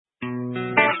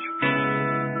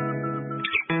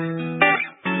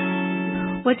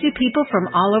What do people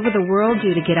from all over the world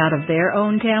do to get out of their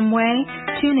own damn way?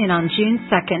 Tune in on June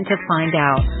 2nd to find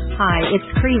out. Hi, it's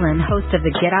Creelan, host of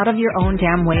the Get Out of Your Own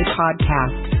Damn Way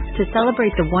podcast. To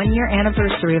celebrate the 1-year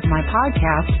anniversary of my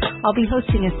podcast, I'll be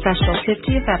hosting a special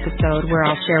 50th episode where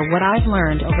I'll share what I've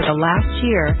learned over the last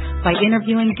year by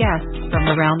interviewing guests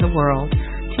from around the world.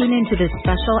 Tune into this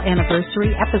special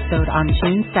anniversary episode on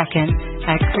June 2nd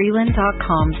at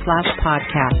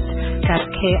Creelan.com/podcast. That's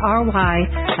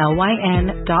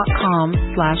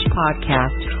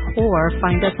KRYLYN.com/podcast, or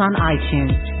find us on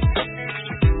iTunes.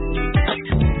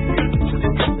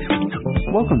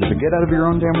 Welcome to the Get Out of Your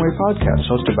Own Damn Way podcast,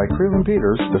 hosted by Creelan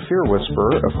Peters, the Fear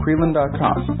Whisperer of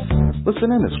Creelan.com.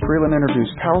 Listen in as Creelan interviews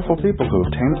powerful people who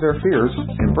have tamed their fears,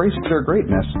 embraced their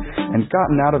greatness, and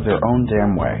gotten out of their own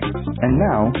damn way. And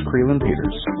now, Creelan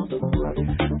Peters.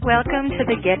 Welcome to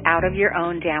the Get Out of Your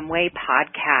Own Damn Way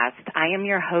podcast. I am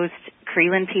your host,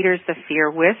 Creelan Peters, the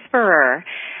Fear Whisperer.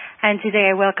 And today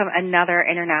I welcome another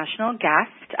international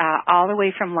guest, all the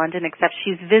way from London, except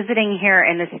she's visiting here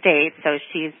in the States, so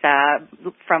she's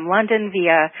from London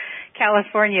via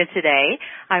California today.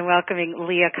 I'm welcoming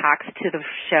Leah Cox to the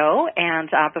show,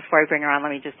 and before I bring her on, let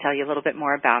me just tell you a little bit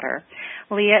more about her.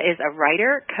 Leah is a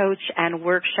writer, coach, and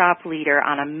workshop leader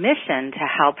on a mission to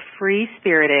help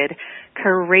free-spirited,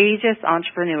 courageous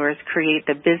entrepreneurs create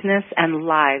the business and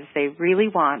lives they really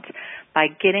want by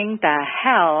getting the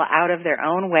hell out of their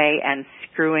own way and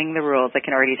screwing the rules. I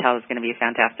can already tell it's going to be a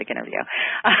fantastic interview.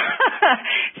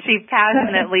 She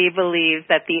passionately believes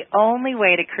that the only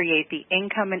way to create the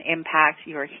income and impact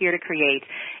you are here to create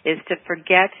is to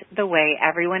forget the way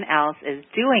everyone else is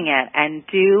doing it and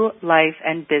do life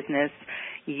and business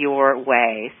your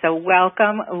way. So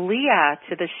welcome, Leah,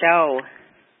 to the show.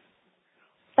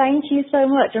 Thank you so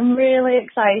much. I'm really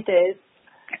excited.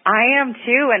 I am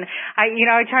too, and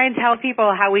I try and tell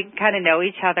people how we kind of know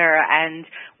each other, and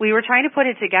we were trying to put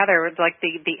it together. It's like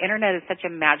the internet is such a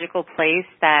magical place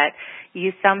that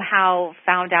you somehow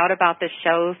found out about the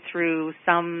show through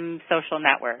some social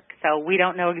network. So we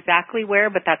don't know exactly where,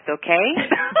 but that's okay.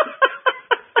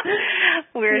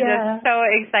 We're just so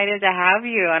excited to have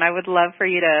you, and I would love for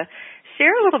you to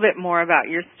share a little bit more about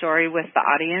your story with the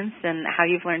audience and how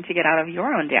you've learned to get out of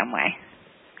your own damn way.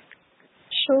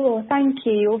 Sure, thank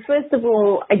you. Well, first of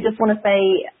all, I just want to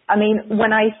say,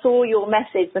 when I saw your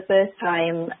message the first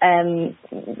time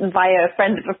via a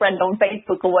friend of a friend on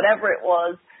Facebook or whatever it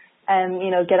was,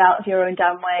 get out of your own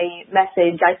damn way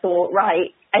message, I thought,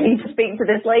 right, I need to speak to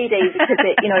this lady because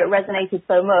it resonated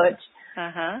so much.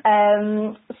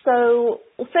 So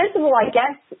first of all, I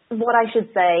guess what I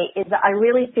should say is that I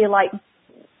really feel like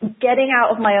getting out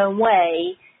of my own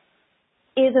way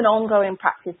is an ongoing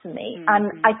practice for me,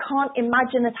 and I can't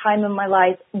imagine a time in my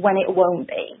life when it won't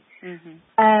be.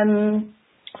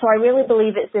 So I really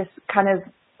believe it's this kind of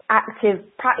active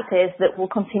practice that will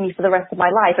continue for the rest of my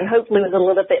life, and hopefully with a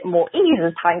little bit more ease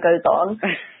as time goes on.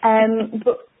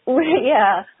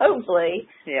 Hopefully.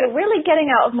 Yeah. But really getting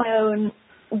out of my own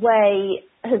way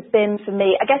has been for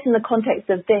me, I guess in the context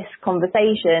of this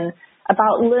conversation,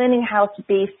 about learning how to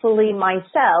be fully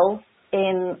myself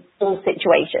in all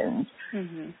situations.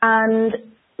 And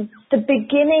the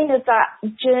beginning of that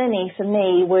journey for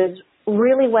me was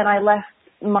really when I left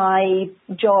my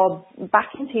job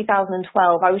back in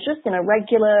 2012. I was just in a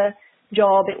regular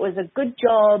job. It was a good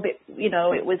job. It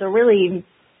was a really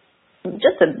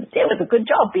it was a good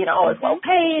job. I was well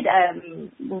paid.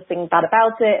 Nothing bad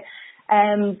about it.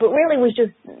 But really was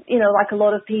just, like a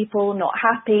lot of people, not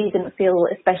happy, didn't feel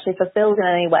especially fulfilled in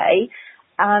any way.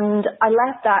 And I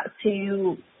left that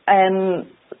to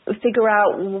figure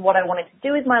out what I wanted to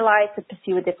do with my life, to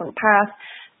pursue a different path.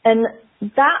 And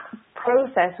that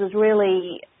process was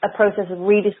really a process of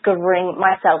rediscovering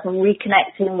myself and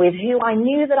reconnecting with who I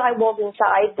knew that I was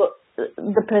inside, but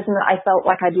the person that I felt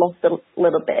like I'd lost a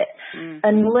little bit.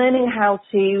 And learning how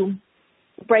to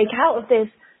break out of this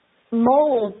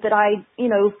mold that I,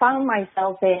 found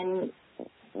myself in,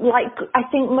 like I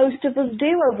think most of us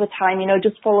do over time,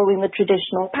 just following the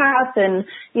traditional path and,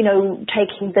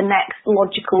 taking the next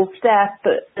logical step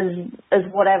as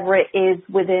whatever it is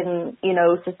within,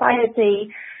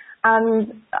 society.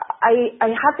 And I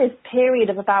had this period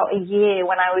of about a year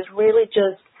when I was really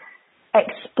just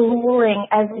exploring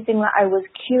everything that I was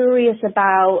curious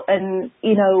about and,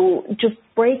 just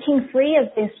breaking free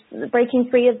of this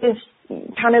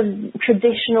kind of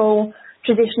traditional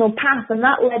path, and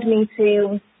that led me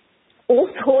to all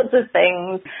sorts of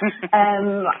things.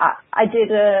 I did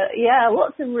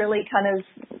lots of really kind of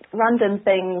random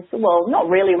things. Well, not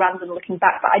really random looking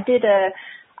back, but I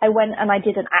I went and I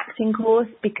did an acting course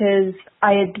because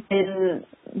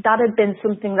that had been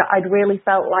something that I'd really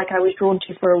felt like I was drawn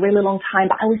to for a really long time,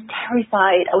 but I was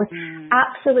terrified. I was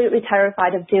absolutely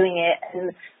terrified of doing it.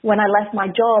 And when I left my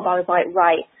job, I was like,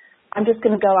 right, I'm just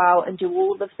going to go out and do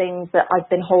all the things that I've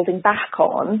been holding back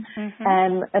on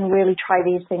and really try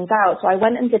these things out. So I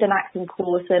went and did an acting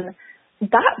course, and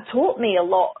that taught me a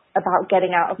lot about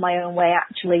getting out of my own way,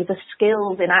 actually, the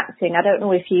skills in acting. I don't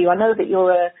know if I know that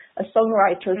you're a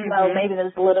songwriter as well. Maybe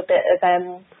there's a little bit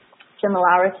of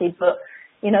similarity, but,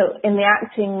 you know, in the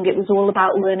acting, it was all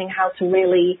about learning how to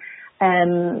really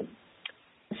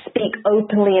speak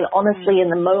openly and honestly in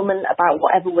the moment about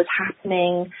whatever was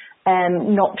happening,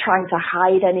 not trying to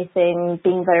hide anything,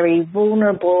 being very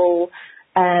vulnerable,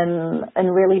 and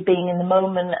really being in the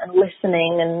moment and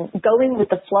listening and going with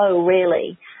the flow,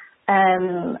 really.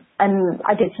 And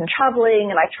I did some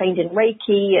traveling, and I trained in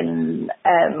Reiki, and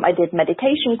I did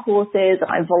meditation courses,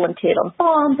 and I volunteered on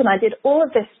farms, and I did all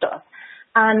of this stuff.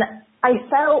 And I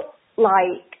felt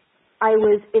like I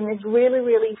was in this really,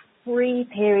 really free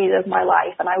period of my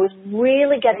life, and I was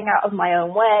really getting out of my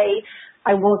own way.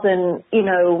 I wasn't, you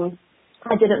know,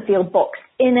 I didn't feel boxed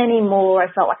in anymore.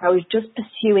 I felt like I was just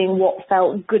pursuing what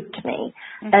felt good to me.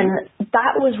 And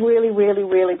that was really, really,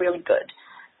 really, really good.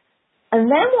 And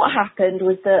then what happened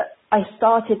was that I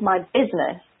started my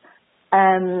business,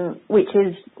 which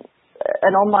is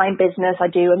an online business. I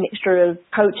do a mixture of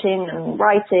coaching and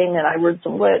writing, and I run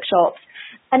some workshops.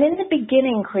 And in the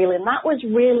beginning, Creelan, that was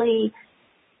really,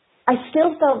 I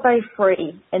still felt very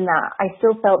free in that. I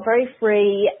still felt very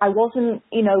free. I wasn't,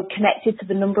 you know, connected to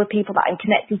the number of people that I'm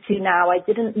connected to now. I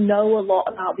didn't know a lot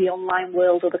about the online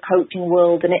world or the coaching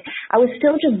world. And I was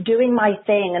still just doing my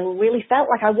thing and really felt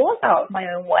like I was out of my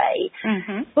own way.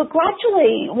 But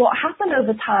gradually what happened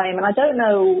over time, and I don't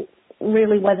know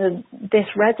really whether this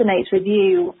resonates with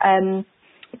you,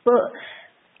 but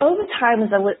over time as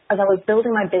I was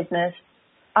building my business,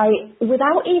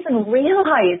 without even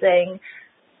realizing,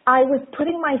 I was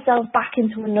putting myself back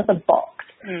into another box.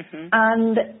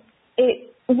 And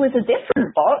it was a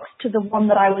different box to the one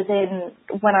that I was in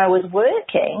when I was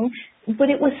working, but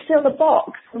it was still a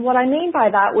box. And what I mean by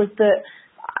that was that,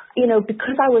 you know,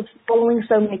 because I was following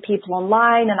so many people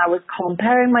online and I was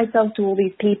comparing myself to all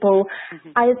these people,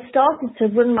 I had started to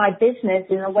run my business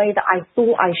in a way that I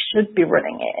thought I should be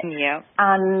running it.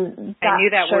 And I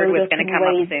knew that word was going to come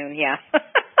up soon,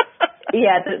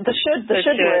 Yeah, the should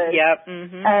word. Yep.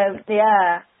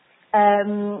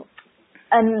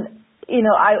 And, you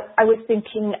know, I was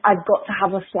thinking I've got to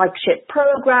have a flagship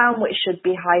program, which should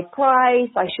be high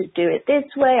price. I should do it this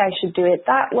way. I should do it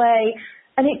that way.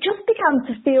 And it just began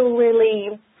to feel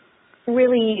really,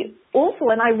 really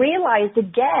awful. And I realized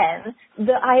again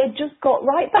that I had just got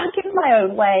right back in my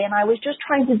own way, and I was just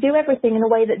trying to do everything in a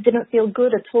way that didn't feel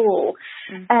good at all.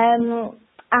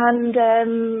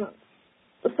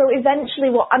 So eventually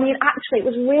actually it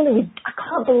was really,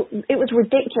 it was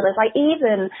ridiculous. I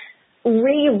even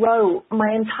rewrote my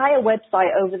entire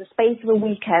website over the space of a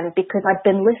weekend because I'd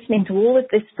been listening to all of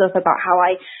this stuff about how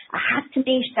I had to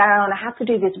niche down, I had to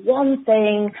do this one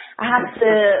thing, I had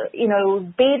to, you know,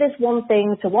 be this one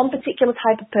thing to one particular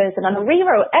type of person, and I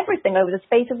rewrote everything over the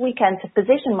space of a weekend to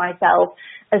position myself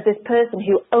as this person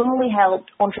who only helped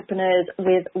entrepreneurs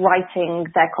with writing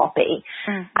their copy.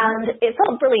 And it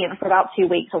felt brilliant for about 2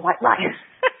 weeks. I was like, right,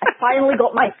 I finally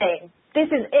got my thing. This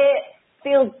is it.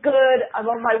 Feels good. I'm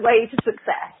on my way to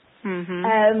success.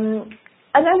 And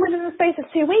then within the space of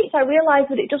 2 weeks, I realized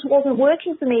that it just wasn't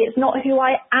working for me. It's not who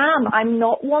I am. I'm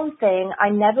not one thing. I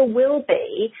never will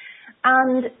be.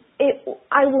 And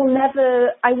I will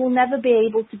never be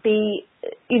able to be,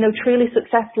 you know, truly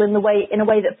successful in a way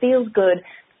that feels good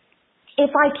if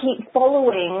I keep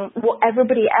following what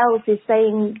everybody else is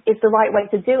saying is the right way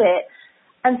to do it.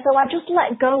 And so I just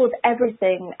let go of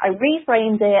everything. I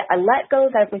reframed it. I let go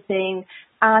of everything.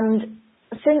 And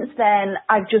since then,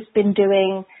 I've just been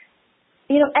doing,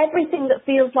 you know, everything that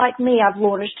feels like me. I've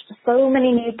launched so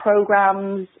many new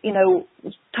programs, you know,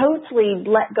 totally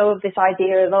let go of this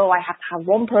idea of, I have to have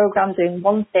one program doing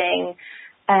one thing.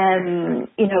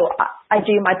 You know, I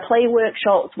do my play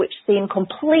workshops, which seem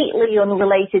completely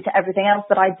unrelated to everything else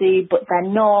that I do, but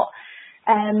they're not.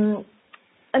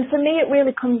 And for me, it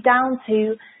really comes down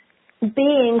to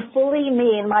being fully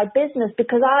me in my business,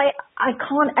 because I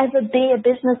can't ever be a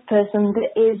business person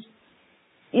that is,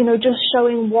 you know, just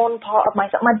showing one part of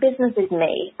myself. My business is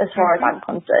me, as far as I'm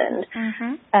concerned.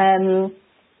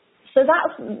 So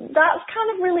that's kind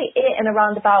of really it in a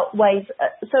roundabout ways.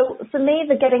 So for me,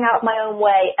 the getting out of my own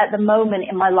way at the moment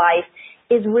in my life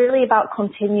is really about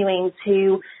continuing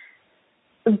to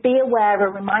be aware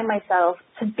and remind myself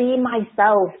to be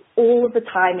myself all of the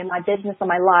time in my business and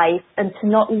my life, and to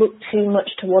not look too much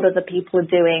to what other people are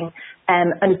doing,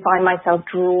 and find myself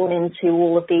drawn into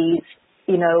all of these,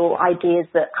 ideas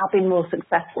that I'll be more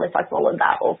successful if I follow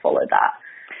that or follow that.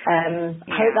 I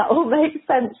hope that all makes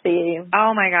sense for you.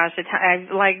 Oh my gosh,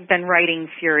 I've been writing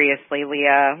furiously,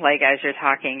 Leah, as you're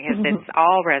talking. It's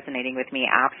all resonating with me,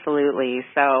 absolutely.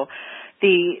 So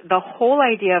the whole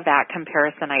idea of that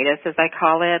comparisonitis, as I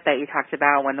call it, that you talked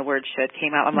about when the word should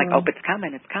came out, I'm like, oh, it's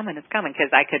coming,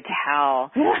 because I could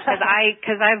tell,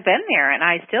 because I've been there and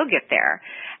I still get there.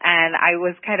 And I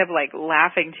was kind of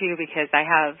laughing too, because I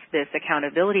have this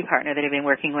accountability partner that I've been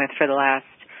working with for the last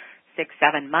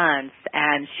 6-7 months,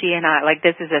 and she and I,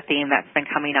 this is a theme that's been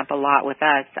coming up a lot with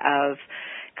us, of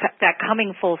that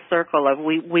coming full circle of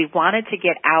we wanted to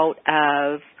get out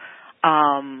of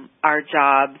our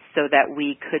jobs so that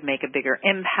we could make a bigger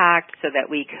impact, so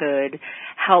that we could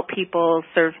help people,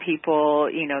 serve people,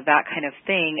 that kind of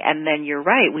thing. And then you're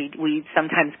right, we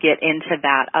sometimes get into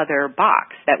that other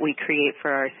box that we create for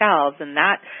ourselves, and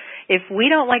that if we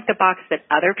don't like the box that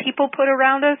other people put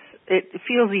around us, it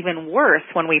feels even worse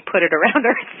when we put it around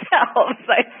ourselves,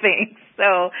 I think.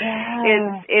 So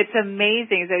it's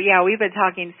amazing. So we've been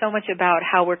talking so much about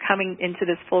how we're coming into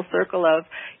this full circle of,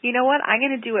 you know what, I'm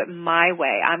going to do it my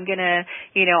way. I'm going to,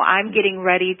 I'm getting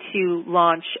ready to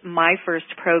launch my first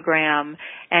program,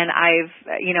 and I've,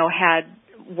 had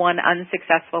one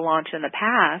unsuccessful launch in the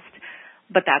past,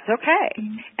 but that's okay.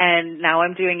 And now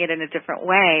I'm doing it in a different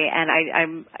way. And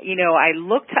I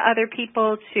look to other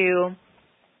people to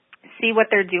see what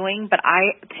they're doing, but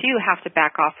I too have to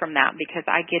back off from that, because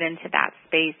I get into that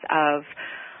space of,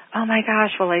 oh my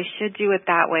gosh, well, I should do it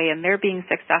that way, and they're being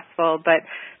successful. But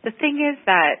the thing is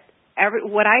that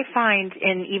what I find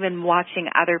in even watching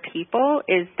other people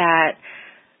is that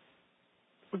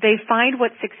they find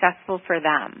what's successful for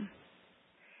them.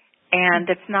 And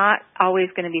it's not always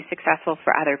going to be successful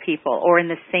for other people, or in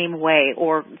the same way,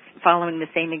 or following the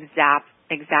same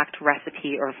exact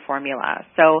recipe or formula.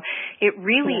 So it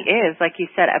really is, like you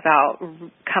said, about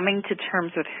coming to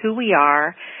terms with who we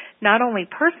are, not only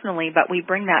personally, but we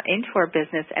bring that into our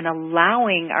business and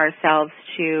allowing ourselves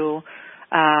to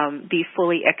be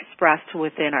fully expressed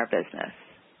within our business.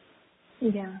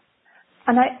 Yeah.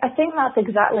 And I think that's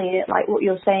exactly it, like what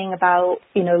you're saying about,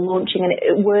 launching and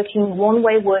it working, one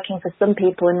way working for some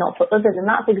people and not for others. And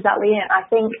that's exactly it. I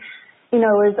think,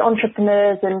 as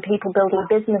entrepreneurs and people building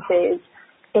businesses,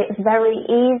 it's very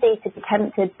easy to be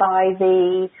tempted by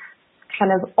the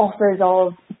kind of offers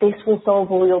of, this will solve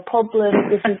all your problems,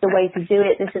 this is the way to do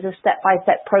it, this is a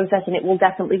step-by-step process and it will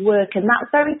definitely work. And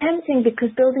that's very tempting, because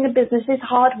building a business is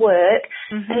hard work.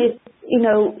 And,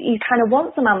 you kind of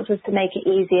want some answers to make it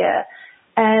easier.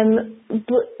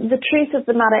 But the truth of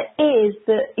the matter is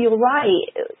that you're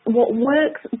right. What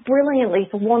works brilliantly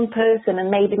for one person and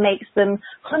maybe makes them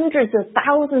hundreds of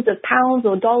thousands of pounds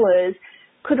or dollars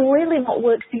could really not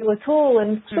work for you at all.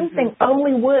 And something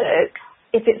only works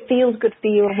if it feels good for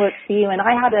you and works for you. And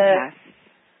I had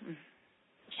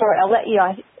sorry, I'll let you.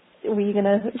 Were you going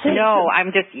to say No,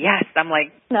 I'm just, I'm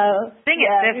like, no. Sing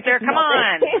it, sister, come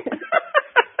on.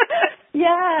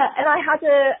 And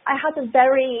I had a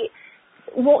very...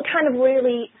 What kind of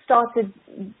really started,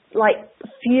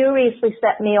 furiously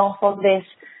set me off on this,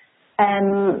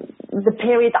 the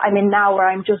period that I'm in now, where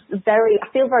I'm just I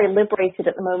feel very liberated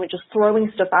at the moment, just throwing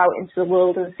stuff out into the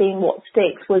world and seeing what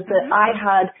sticks, was that I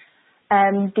had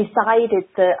decided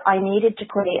that I needed to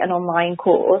create an online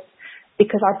course,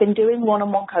 because I've been doing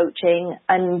one-on-one coaching,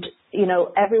 and,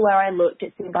 everywhere I looked,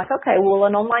 it seemed like, okay, well,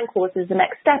 an online course is the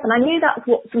next step. And I knew that's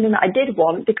something that I did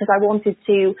want, because I wanted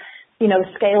to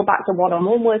scale back to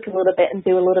one-on-one work a little bit and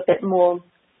do a little bit more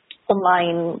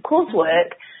online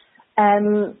coursework.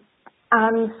 And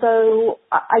so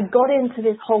I got into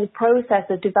this whole process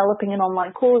of developing an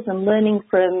online course and learning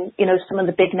from, some of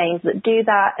the big names that do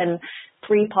that, and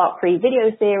 3-part free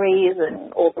video series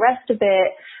and all the rest of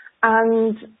it.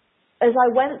 And as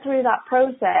I went through that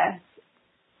process,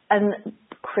 and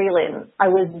Creelin, I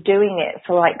was doing it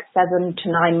for 7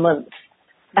 to 9 months.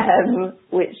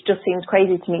 Which just seems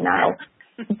crazy to me now.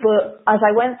 But as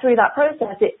I went through that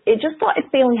process, it just started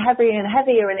feeling heavier and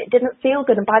heavier, and it didn't feel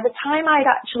good. And by the time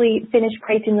I'd actually finished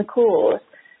creating the course,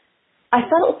 I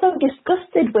felt so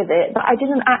disgusted with it that I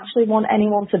didn't actually want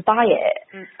anyone to buy it.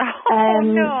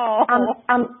 No.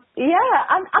 And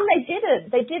they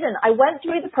didn't. They didn't. I went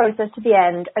through the process to the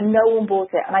end, and no one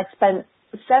bought it. And I spent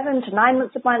 7 to 9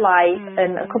 months of my life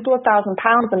and a couple of £1,000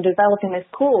 on developing this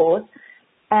course.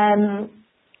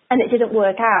 And it didn't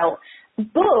work out.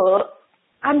 But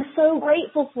I'm so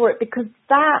grateful for it, because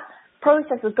that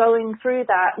process of going through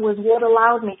that was what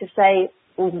allowed me to say,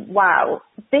 wow,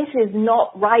 this is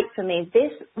not right for me.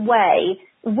 This way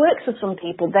works for some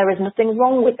people. There is nothing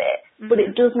wrong with it, but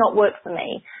it does not work for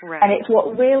me. Right. And it's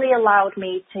what really allowed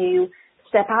me to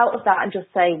step out of that and just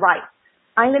say, right,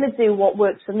 I'm going to do what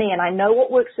works for me. And I know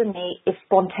what works for me is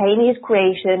spontaneous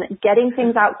creation, getting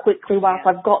things out quickly whilst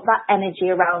I've got that energy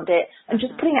around it, and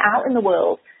just putting it out in the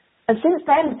world. And since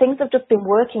then, things have just been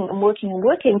working and working and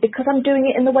working because I'm doing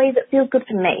it in the way that feels good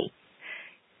for me.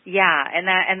 Yeah,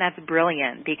 and that's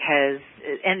brilliant because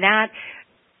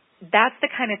that's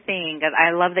the kind of thing that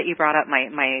I love that you brought up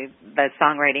the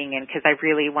songwriting, and because I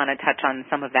really want to touch on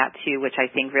some of that too, which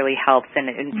I think really helps. And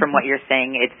from what you're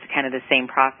saying, it's kind of the same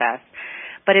process.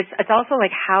 But it's also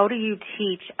like, how do you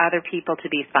teach other people to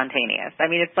be spontaneous? I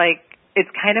mean, it's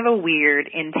kind of a weird,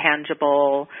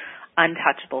 intangible,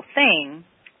 untouchable thing.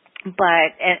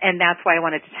 But and that's why I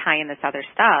wanted to tie in this other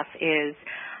stuff is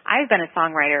I've been a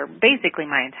songwriter basically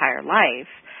my entire life,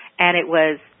 and it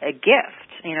was a gift.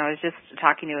 You know, I was just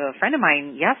talking to a friend of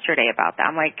mine yesterday about that.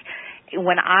 I'm like,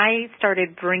 when I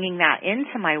started bringing that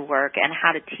into my work and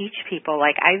how to teach people,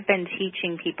 like I've been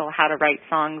teaching people how to write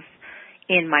songs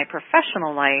in my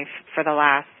professional life for the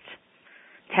last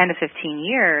 10 to 15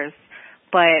 years,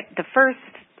 but the first,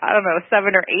 I don't know,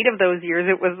 7 or 8 of those years,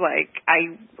 it was like,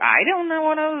 I don't know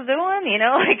what I was doing, you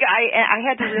know, like I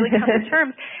had to really come to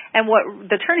terms. And what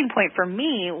the turning point for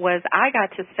me was I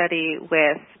got to study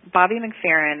with Bobby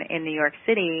McFerrin in New York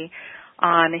City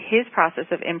on his process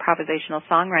of improvisational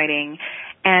songwriting.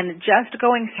 And just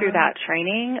going through that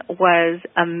training was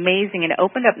amazing. And it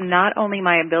opened up not only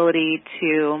my ability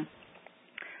to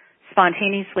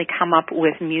spontaneously come up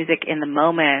with music in the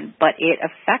moment, but it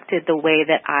affected the way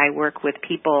that I work with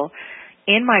people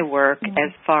in my work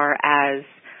as far as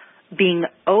being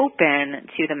open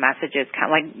to the messages, kind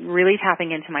of like really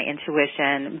tapping into my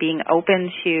intuition, being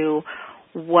open to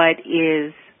what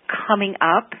is coming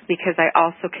up because I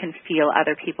also can feel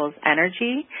other people's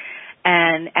energy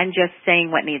and just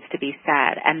saying what needs to be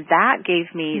said. And that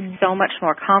gave me so much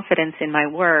more confidence in my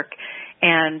work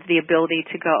and the ability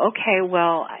to go, okay,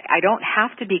 well, I don't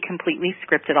have to be completely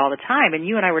scripted all the time. And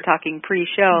you and I were talking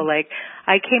pre-show, like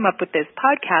I came up with this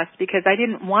podcast because I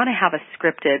didn't want to have a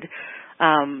scripted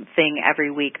thing every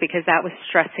week because that was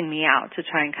stressing me out to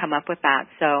try and come up with that.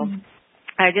 So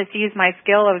I just used my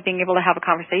skill of being able to have a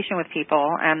conversation with people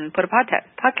and put a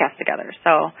podcast together.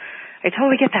 So I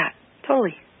totally get that.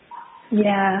 Totally.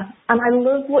 Yeah. And I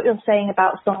love what you're saying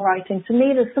about songwriting. To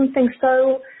me, there's something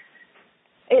so...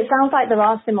 It sounds like there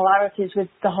are similarities with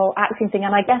the whole acting thing,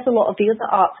 and I guess a lot of the other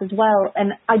arts as well.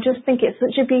 And I just think it's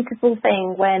such a beautiful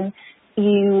thing when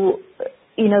you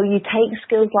take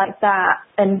skills like that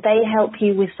and they help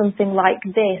you with something like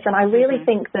this. And I really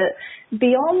think that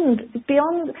beyond,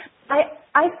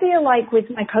 I feel like with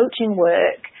my coaching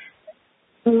work,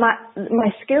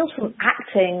 my skills from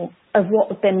acting of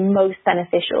what have been most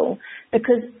beneficial,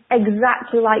 because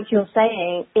exactly like you're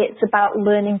saying, it's about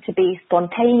learning to be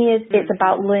spontaneous. It's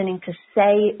about learning to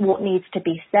say what needs to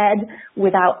be said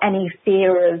without any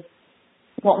fear of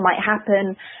what might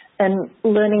happen, and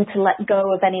learning to let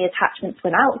go of any attachments to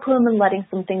an outcome and letting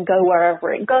something go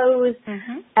wherever it goes.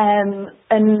 And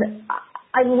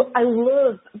I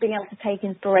love being able to take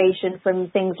inspiration from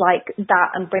things like that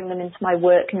and bring them into my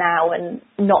work now, and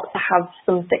not to have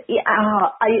something.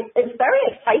 It's very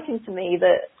exciting to me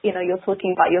that, you know, you're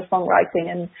talking about your songwriting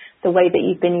and the way that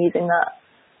you've been using that.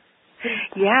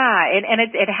 Yeah, and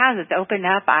it has. It's opened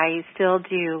up. I still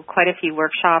do quite a few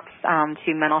workshops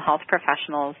to mental health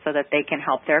professionals so that they can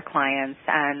help their clients.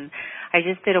 And I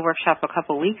just did a workshop a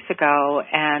couple weeks ago,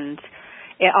 and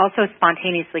it also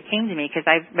spontaneously came to me because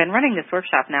I've been running this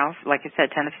workshop now, like I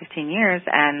said, 10 to 15 years,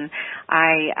 and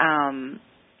I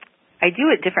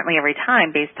do it differently every time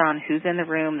based on who's in the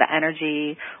room, the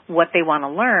energy, what they want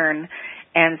to learn,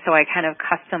 and so I kind of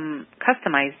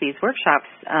customize these workshops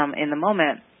in the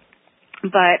moment.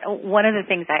 But one of the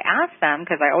things I ask them,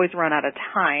 because I always run out of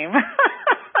time,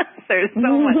 there's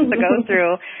so much to go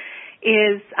through,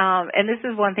 is, and this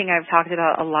is one thing I've talked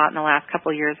about a lot in the last couple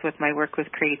of years with my work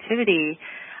with creativity,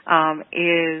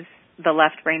 is the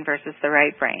left brain versus the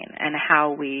right brain, and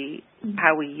how we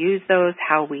use those,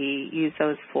 how we use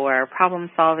those for problem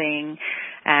solving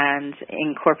and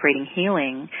incorporating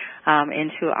healing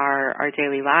into our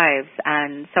daily lives.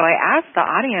 And so I asked the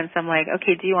audience, I'm like,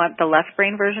 okay, do you want the left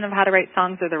brain version of how to write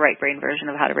songs or the right brain version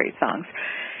of how to write songs?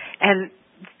 And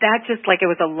that just, like, it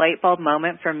was a light bulb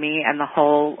moment for me and the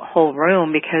whole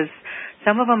room, because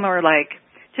some of them are like,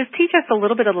 just teach us a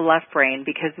little bit of the left brain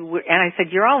because, and I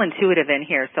said, you're all intuitive in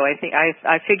here, so I think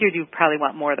I figured you probably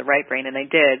want more of the right brain, and they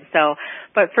did. So,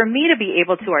 but for me to be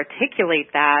able to articulate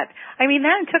that, I mean,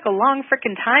 that took a long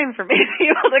freaking time for me to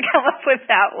be able to come up with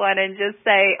that one and just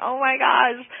say, oh my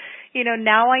gosh,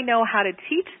 now I know how to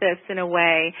teach this in a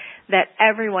way that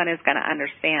everyone is going to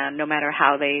understand no matter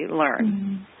how they learn.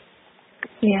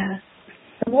 Mm-hmm. Yeah.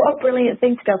 What a brilliant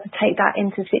thing to be able to take that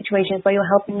into situations where you're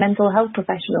helping mental health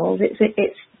professionals. It's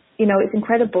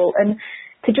incredible. And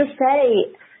to just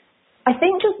say, I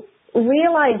think just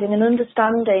realizing and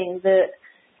understanding that,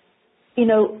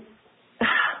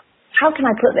 how can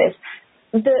I put this?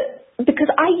 Because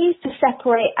I used to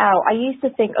separate out. I used to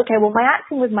think, okay, well, my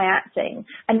acting was my acting,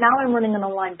 and now I'm running an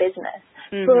online business.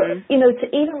 Mm-hmm. But, to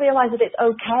even realize that it's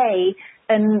okay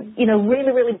and,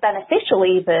 really, really beneficial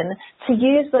even to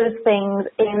use those things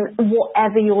in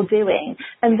whatever you're doing,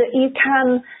 and that you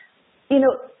can,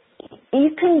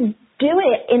 you can do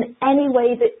it in any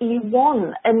way that you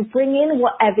want and bring in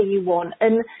whatever you want.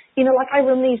 And, like I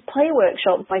run these play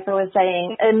workshops, like I was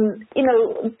saying, and,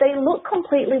 they look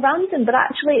completely random, but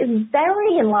actually it's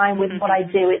very in line with what I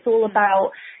do. It's all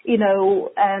about,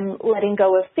 letting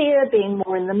go of fear, being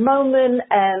more in the moment,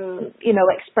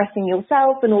 expressing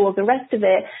yourself and all of the rest of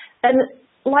it. And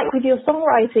like with your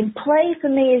songwriting, play for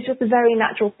me is just a very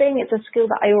natural thing. It's a skill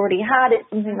that I already had. It's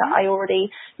something that I already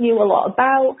knew a lot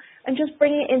about. And just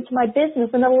bringing it into my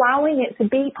business and allowing it to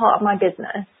be part of my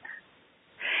business.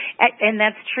 And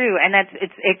that's true. And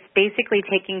it's basically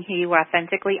taking who you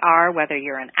authentically are, whether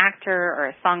you're an actor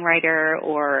or a songwriter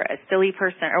or a silly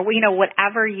person or,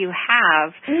 whatever you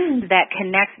have that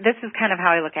connects. This is kind of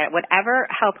how I look at it. Whatever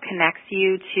help connects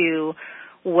you to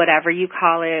whatever you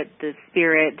call it, the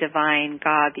spirit, divine,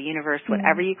 God, the universe,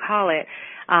 whatever you call it,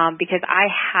 because I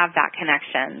have that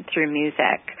connection through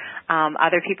music.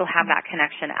 Other people have that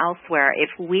connection elsewhere.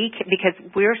 Because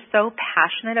we're so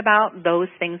passionate about those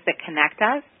things that connect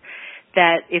us,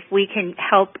 that if we can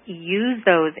help use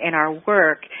those in our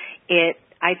work,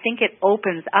 I think it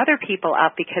opens other people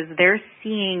up because they're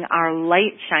seeing our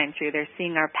light shine through. They're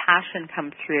seeing our passion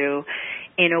come through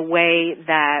in a way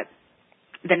that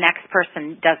the next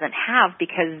person doesn't have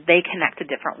because they connect a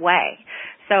different way.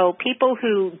 So people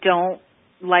who don't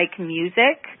like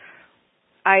music,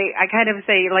 I kind of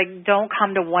say, don't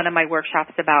come to one of my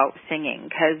workshops about singing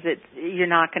because you're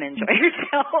not going to enjoy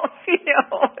yourself,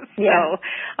 Yeah.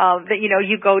 So,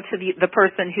 you go to the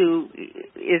person who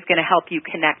is going to help you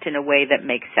connect in a way that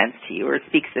makes sense to you or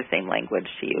speaks the same language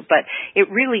to you. But it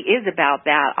really is about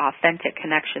that authentic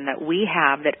connection that we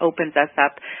have that opens us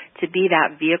up to be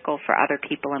that vehicle for other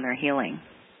people in their healing.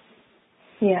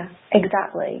 Yeah,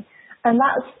 exactly. And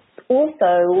that's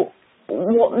also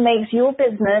what makes your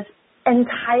business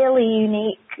entirely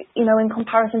unique, in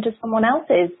comparison to someone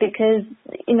else's, because,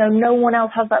 no one else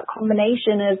has that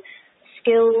combination of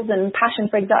skills and passion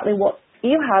for exactly what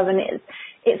you have. And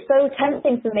it's so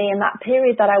tempting for me in that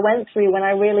period that I went through when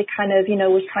I really kind of,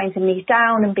 was trying to niche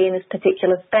down and be in this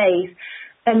particular space.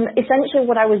 And essentially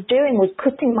what I was doing was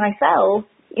cutting myself,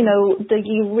 the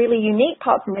really unique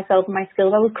parts of myself and my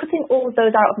skills. I was cutting all of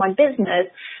those out of my business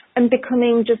and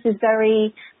becoming just this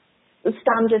very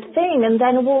standard thing. And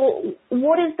then,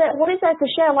 what is there to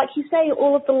share? Like you say,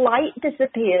 all of the light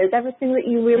disappears, everything that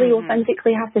you really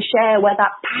authentically have to share, where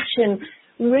that passion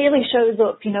really shows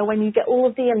up, when you get all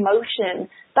of the emotion,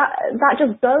 that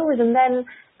just goes, and then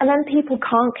people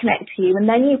can't connect to you, and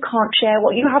then you can't share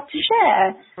what you have to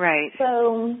share. Right.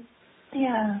 So,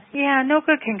 yeah. Yeah, no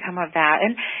good can come of that.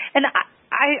 And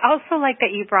I also like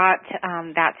that you brought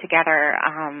that together.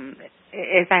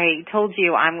 As I told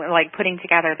you, I'm putting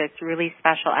together this really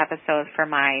special episode for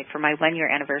my 1-year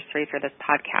anniversary for this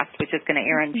podcast, which is going to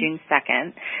air on June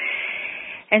 2nd.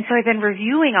 And so I've been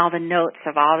reviewing all the notes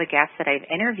of all the guests that I've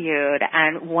interviewed,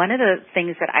 and one of the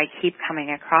things that I keep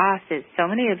coming across is so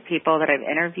many of the people that I've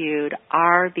interviewed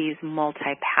are these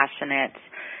multi-passionate,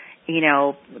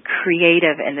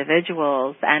 creative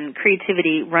individuals, and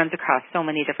creativity runs across so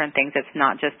many different things. It's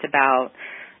not just about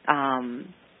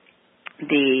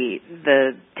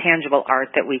the tangible art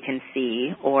that we can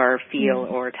see or feel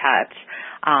or touch,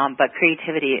 but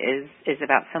creativity is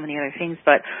about so many other things.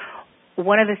 But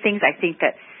one of the things I think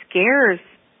that scares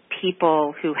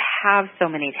people who have so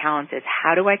many talents is,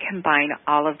 how do I combine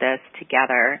all of this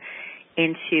together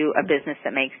into a business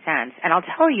that makes sense? And I'll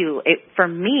tell you, for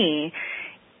me,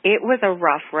 it was a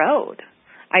rough road.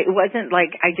 It wasn't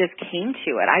like I just came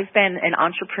to it. I've been an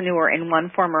entrepreneur in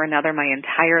one form or another my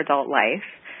entire adult life,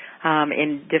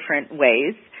 in different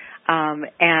ways.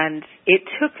 And it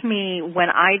took me, when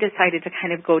I decided to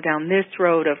kind of go down this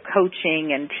road of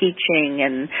coaching and teaching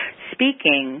and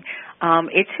speaking,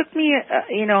 it took me,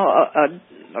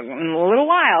 a little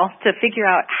while to figure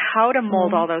out how to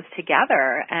mold all those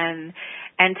together and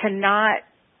to not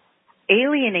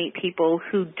alienate people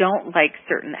who don't like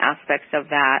certain aspects of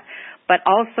that, but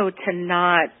also to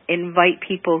not invite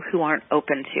people who aren't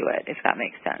open to it, if that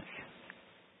makes sense.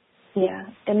 Yeah,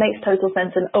 it makes total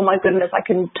sense. And oh my goodness, I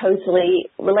can totally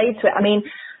relate to it. I mean,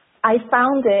 I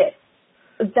found it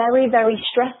very, very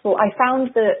stressful. I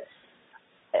found that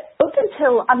up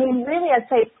until, really I'd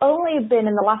say it's only been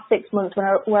in the last 6 months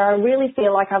where I really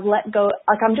feel like I've let go,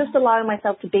 like I'm just allowing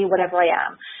myself to be whatever I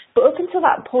am. But up until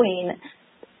that point,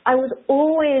 it was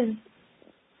always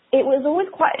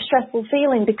quite a stressful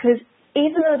feeling, because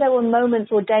even though there were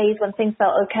moments or days when things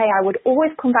felt okay, I would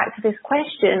always come back to this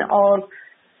question of,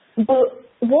 but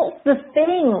what's the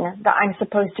thing that I'm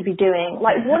supposed to be doing?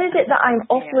 Like, what is it that I'm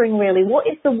offering really? What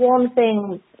is the one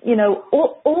thing,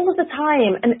 all of the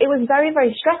time? And it was very,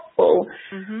 very stressful.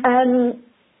 And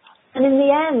in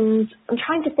the end, I'm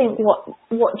trying to think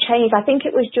what changed. I think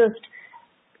it was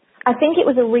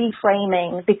a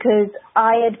reframing, because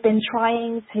I've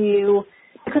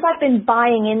been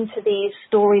buying into these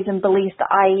stories and beliefs that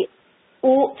I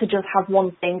ought to just have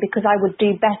one thing because I would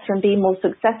do better and be more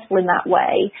successful in that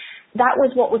way. That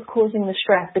was what was causing the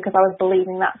stress, because I was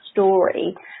believing that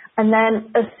story. And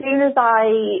then as soon as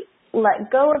I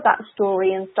let go of that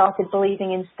story and started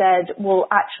believing instead, well,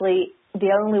 actually,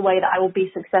 the only way that I will be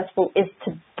successful is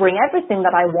to bring everything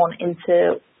that I want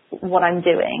into what I'm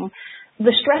doing,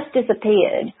 the stress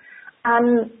disappeared.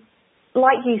 And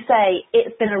like you say,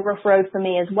 it's been a rough road for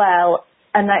me as well.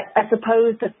 And I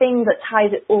suppose the thing that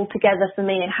ties it all together for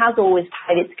me, and has always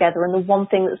tied it together, and the one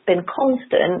thing that's been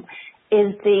constant,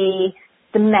 is the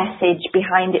message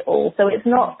behind it all. So it's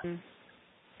not, that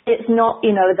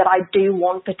I do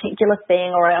one particular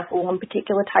thing or I offer one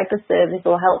particular type of service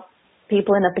or help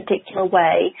people in a particular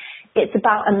way. It's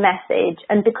about a message.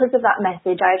 And because of that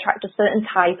message, I attract a certain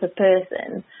type of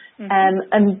person.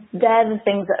 And they're the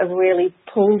things that have really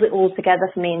pulled it all together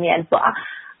for me in the end. But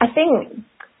I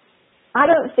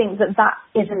don't think that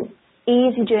is an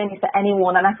easy journey for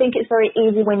anyone. And I think it's very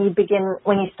easy when you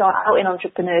start out in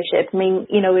entrepreneurship. I mean,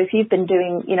 if you've been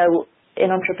doing, in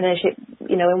entrepreneurship,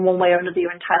 in one way or another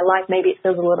your entire life, maybe it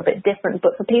feels a little bit different.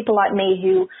 But for people like me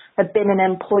who have been in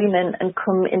employment and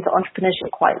come into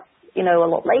entrepreneurship quite, a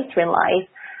lot later in life,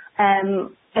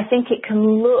 I think it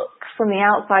can look from the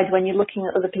outside when you're looking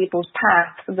at other people's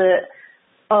paths that,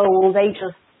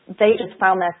 they just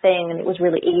found their thing and it was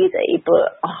really easy,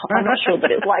 but I'm not sure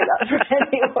that it's like that for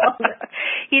anyone.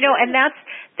 And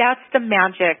that's the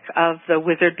magic of the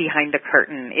wizard behind the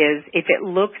curtain, is if it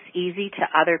looks easy to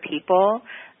other people,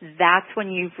 that's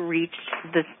when you've reached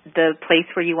the place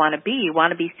where you want to be. You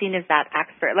want to be seen as that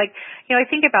expert. Like, I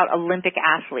think about Olympic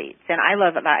athletes, and I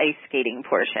love the ice skating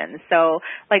portion. So,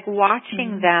 like,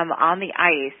 watching them on the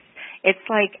ice, it's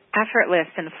like effortless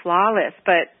and flawless,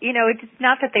 but, it's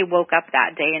not that they woke up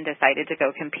that day and decided to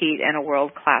go compete in a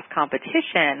world-class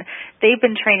competition. They've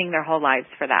been training their whole lives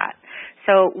for that.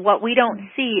 So what we don't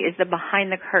see is the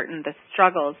behind the curtain, the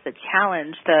struggles, the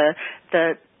challenge, the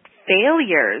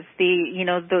failures,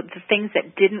 the things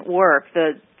that didn't work,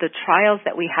 the trials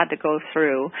that we had to go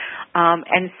through.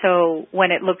 And so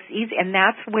when it looks easy, and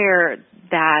that's where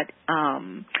that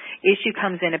issue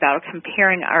comes in about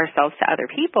comparing ourselves to other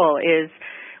people is,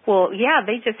 well, yeah,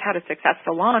 they just had a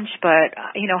successful launch, but,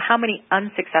 how many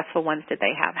unsuccessful ones did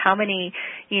they have? How many,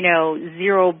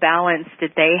 zero balance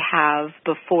did they have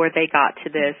before they got to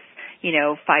this,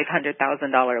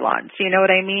 $500,000 launch? You know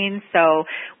what I mean? So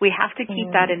we have to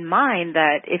keep that in mind,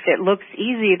 that if it looks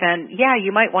easy, then, yeah,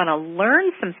 you might want to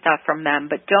learn some stuff from them,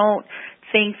 but don't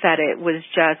think that it was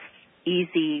just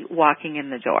easy walking in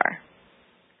the door.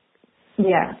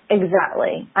 Yeah,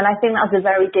 exactly. And I think that's a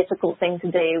very difficult thing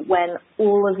to do when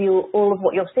all of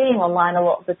what you're seeing online a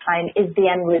lot of the time is the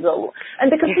end result. And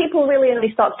because people really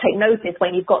only start to take notice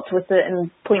when you've got to a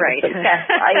certain point of success,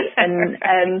 right?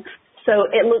 And so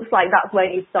it looks like that's where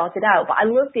you started out. But I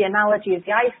love the analogy of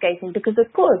the ice skating because,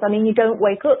 of course, you don't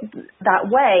wake up that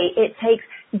way. It takes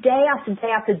day after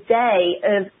day after day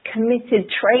of committed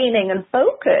training and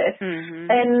focus.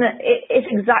 And it's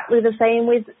exactly the same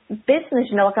with business.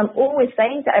 Like I'm always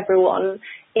saying to everyone,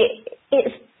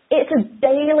 it's a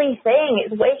daily thing.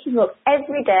 It's waking up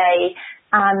every day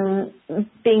and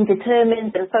being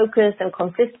determined and focused and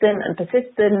consistent and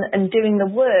persistent and doing the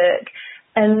work.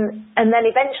 And then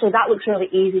eventually that looks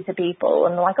really easy to people,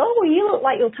 and they're like, oh, well, you look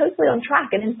like you're totally on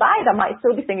track. And inside I might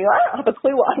still be thinking, I don't have a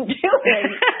clue what I'm doing,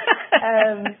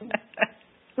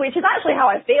 which is actually how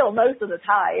I feel most of the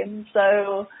time.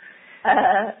 So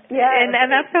And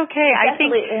that's okay. I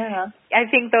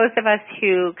think those of us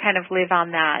who kind of live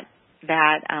on that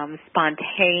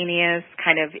spontaneous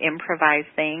kind of improvised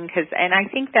thing, and I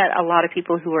think that a lot of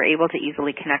people who are able to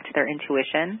easily connect to their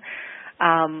intuition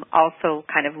also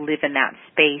kind of live in that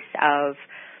space of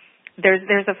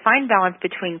there's a fine balance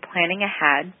between planning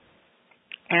ahead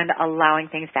and allowing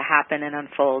things to happen and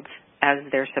unfold as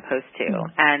they're supposed to.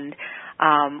 And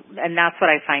that's what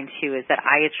I find too, is that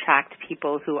I attract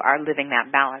people who are living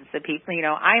that balance. The people,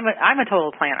 I'm a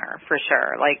total planner for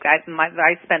sure. Like I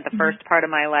spent the first part of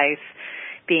my life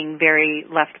being very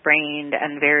left-brained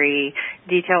and very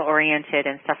detail-oriented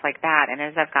and stuff like that. And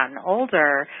as I've gotten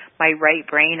older, my right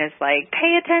brain is like,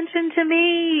 pay attention to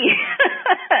me.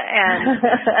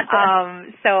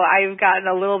 And so I've gotten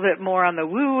a little bit more on the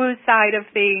woo-woo side of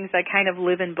things. I kind of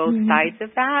live in both sides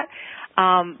of that.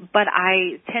 But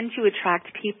I tend to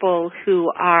attract people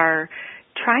who are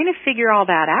trying to figure all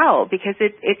that out, because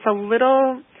it's a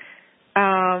little...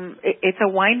 it's a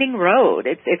winding road.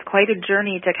 It's quite a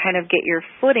journey to kind of get your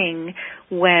footing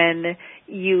when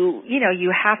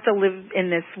you have to live in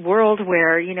this world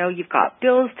where, you've got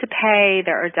bills to pay,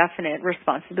 there are definite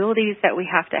responsibilities that we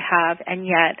have to have, and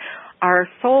yet our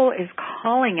soul is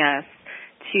calling us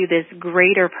to this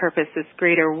greater purpose, this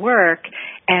greater work,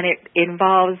 and it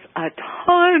involves a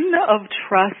ton of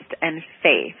trust and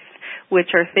faith,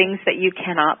 which are things that you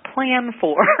cannot plan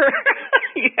for.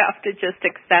 You have to just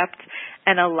accept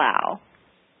and allow.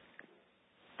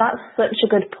 That's such a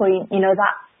good point.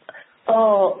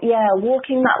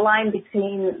 Walking that line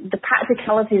between the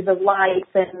practicalities of life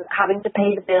and having to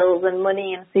pay the bills and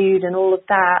money and food and all of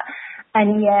that,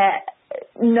 and yet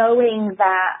knowing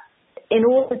that in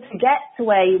order to get to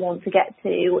where you want to get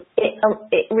to,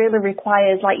 it really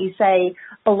requires, like you say,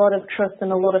 a lot of trust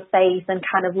and a lot of faith and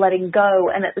kind of letting go.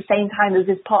 And at the same time,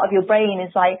 there's this part of your brain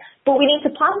is like, but we need to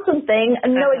plan something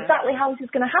and know exactly how this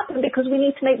is going to happen because we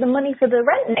need to make the money for the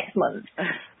rent next month.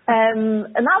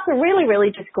 And that's a really,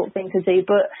 really difficult thing to do.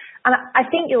 And I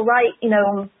think you're right,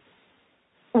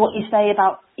 what you say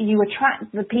about you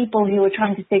attract the people who are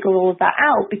trying to figure all of that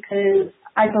out, because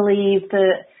I believe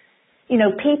that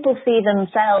people see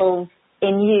themselves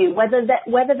in you, whether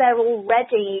they're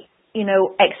already,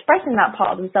 expressing that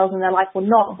part of themselves in their life or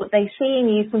not, but they see in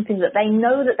you something that they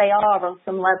know that they are on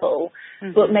some level,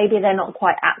 but maybe they're not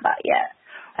quite at that yet.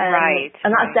 Right.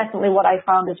 And that's definitely what I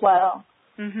found as well.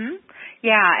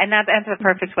 Yeah, and that's a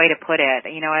perfect way to put it.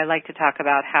 I like to talk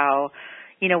about how,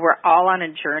 we're all on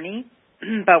a journey,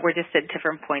 but we're just at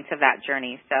different points of that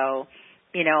journey. So,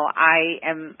 I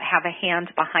have a hand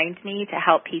behind me to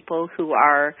help people who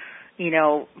are,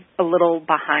 a little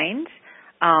behind.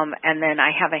 And then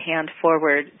I have a hand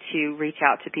forward to reach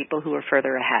out to people who are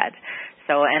further ahead.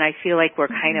 So, and I feel like we're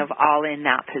kind of all in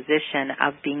that position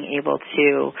of being able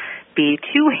to be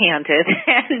two-handed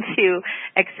and to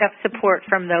accept support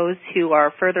from those who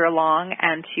are further along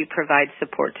and to provide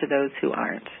support to those who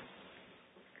aren't.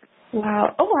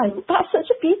 Wow. Oh, that's such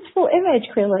a beautiful image,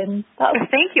 Quillen.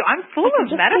 Thank you. I'm full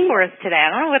of metaphors today.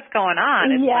 I don't know what's going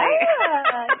on. You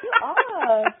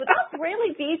are. But that's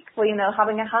really beautiful,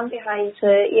 having a hand behind to,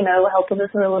 help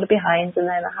others who are a little behind, and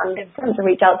then a hand in front to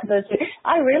reach out to those who...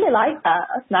 I really like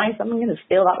that. That's nice. I'm going to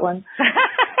steal that one.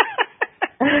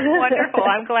 Wonderful.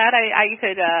 I'm glad I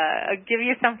could give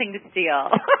you something to steal.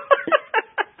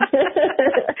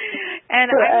 And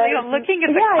I'm looking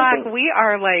at the clock. We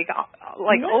are like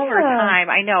over time.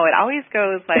 I know it always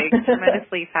goes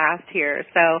tremendously fast here.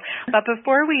 So, but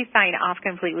before we sign off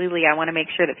completely, Lee, I want to make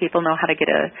sure that people know how to get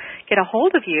a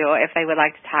hold of you if they would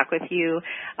like to talk with you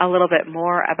a little bit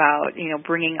more about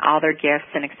bringing all their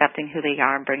gifts and accepting who they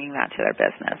are and bringing that to their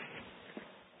business.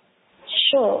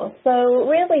 Sure. So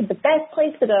really the best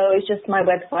place to go is just my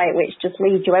website, which just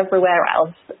leads you everywhere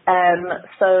else.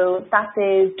 So that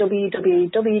is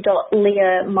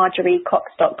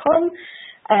www.leahmarjoriecox.com.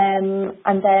 And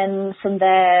then from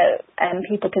there,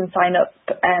 people can sign up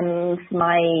for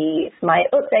my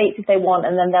updates if they want,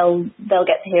 and then they'll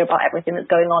get to hear about everything that's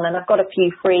going on. And I've got a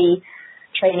few free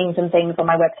trainings and things on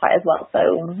my website as well,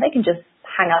 so they can just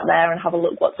hang out there and have a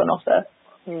look what's on offer.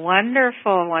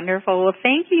 Wonderful, wonderful. Well,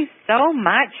 thank you so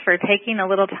much for taking a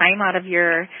little time out of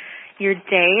your day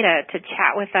to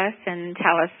chat with us and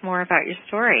tell us more about your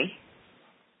story.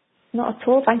 Not at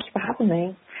all. Thank you for having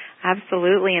me.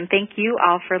 Absolutely. And thank you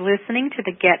all for listening to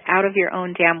the Get Out of Your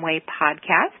Own Damn Way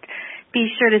podcast. Be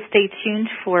sure to stay tuned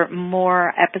for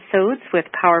more episodes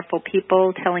with powerful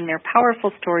people telling their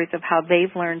powerful stories of how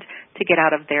they've learned to get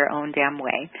out of their own damn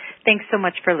way. Thanks so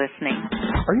much for listening.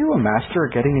 Are you a master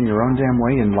at getting in your own damn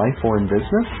way in life or in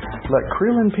business? Let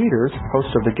Creelan Peters,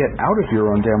 host of the Get Out of Your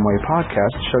Own Damn Way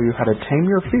podcast, show you how to tame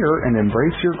your fear and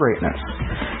embrace your greatness.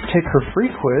 Take her free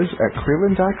quiz at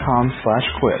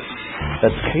Creelan.com/quiz.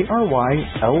 That's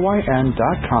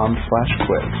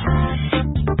KRYLYN.com/quiz.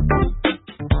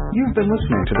 You've been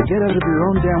listening to the Get Out of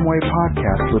Your Own Damn Way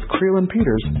podcast with Creelan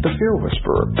Peters, the Fear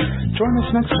Whisperer. Join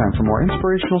us next time for more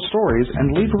inspirational stories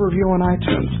and leave a review on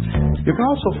iTunes. You can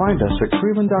also find us at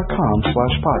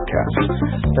Creelan.com/podcast.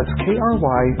 That's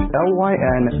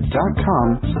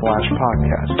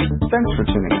KRYLYN.com/podcast. Thanks for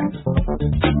tuning in.